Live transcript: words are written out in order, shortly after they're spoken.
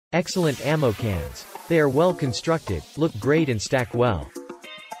Excellent ammo cans. They are well constructed, look great and stack well.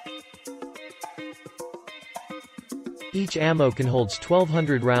 Each ammo can holds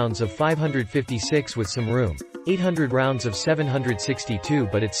 1200 rounds of 556 with some room, 800 rounds of 762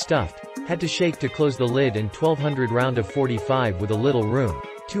 but it's stuffed, had to shake to close the lid, and 1200 round of 45 with a little room,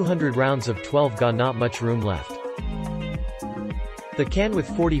 200 rounds of 12 got not much room left. The can with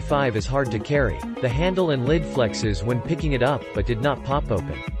 45 is hard to carry, the handle and lid flexes when picking it up but did not pop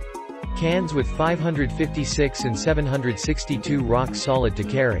open. Cans with 556 and 762 rock solid to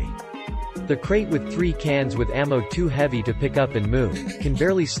carry. The crate with 3 cans with ammo too heavy to pick up and move, can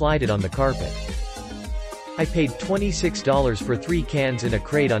barely slide it on the carpet. I paid $26 for 3 cans in a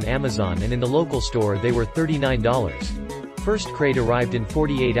crate on Amazon, and in the local store they were $39. First crate arrived in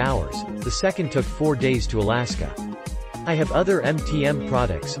 48 hours, the second took 4 days to Alaska. I have other MTM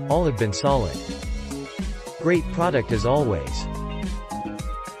products, all have been solid. Great product as always.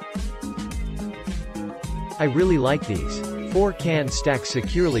 I really like these. 4 cans stack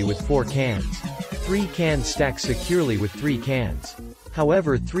securely with 4 cans. 3 cans stack securely with 3 cans.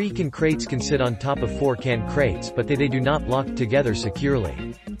 However, 3 can crates can sit on top of 4 can crates, but they do not lock together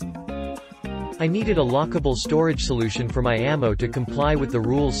securely. I needed a lockable storage solution for my ammo to comply with the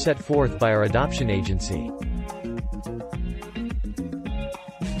rules set forth by our adoption agency.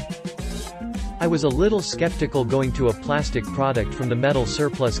 I was a little skeptical going to a plastic product from the metal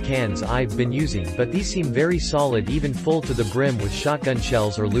surplus cans I've been using, but these seem very solid, even full to the brim with shotgun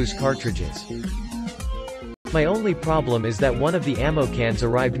shells or loose cartridges. My only problem is that one of the ammo cans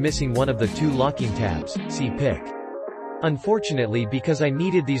arrived missing one of the 2 locking tabs, see pic. Unfortunately, because I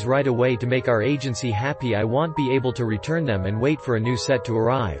needed these right away to make our agency happy, I won't be able to return them and wait for a new set to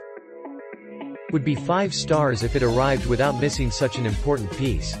arrive. Would be 5 stars if it arrived without missing such an important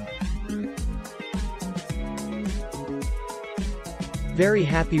piece. Very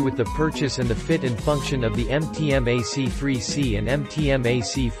happy with the purchase and the fit and function of the MTM AC3C and MTM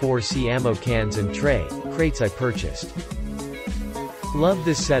AC4C ammo cans and crates I purchased. Love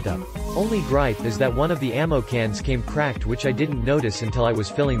this setup. Only gripe is that one of the ammo cans came cracked, which I didn't notice until I was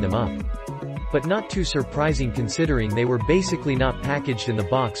filling them up. But not too surprising considering they were basically not packaged in the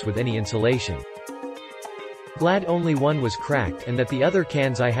box with any insulation. Glad only one was cracked and that the other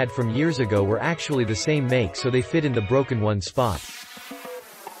cans I had from years ago were actually the same make, so they fit in the broken one spot.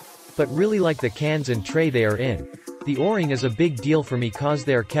 But really like the cans and tray they are in. The O-ring is a big deal for me cause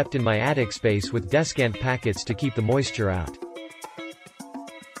they are kept in my attic space with descant packets to keep the moisture out.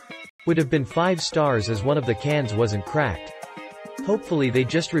 Would have been 5 stars as one of the cans wasn't cracked. Hopefully they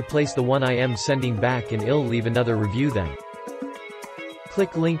just replace the one I am sending back and I'll leave another review then.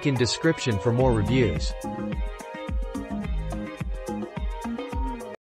 Click link in description for more reviews.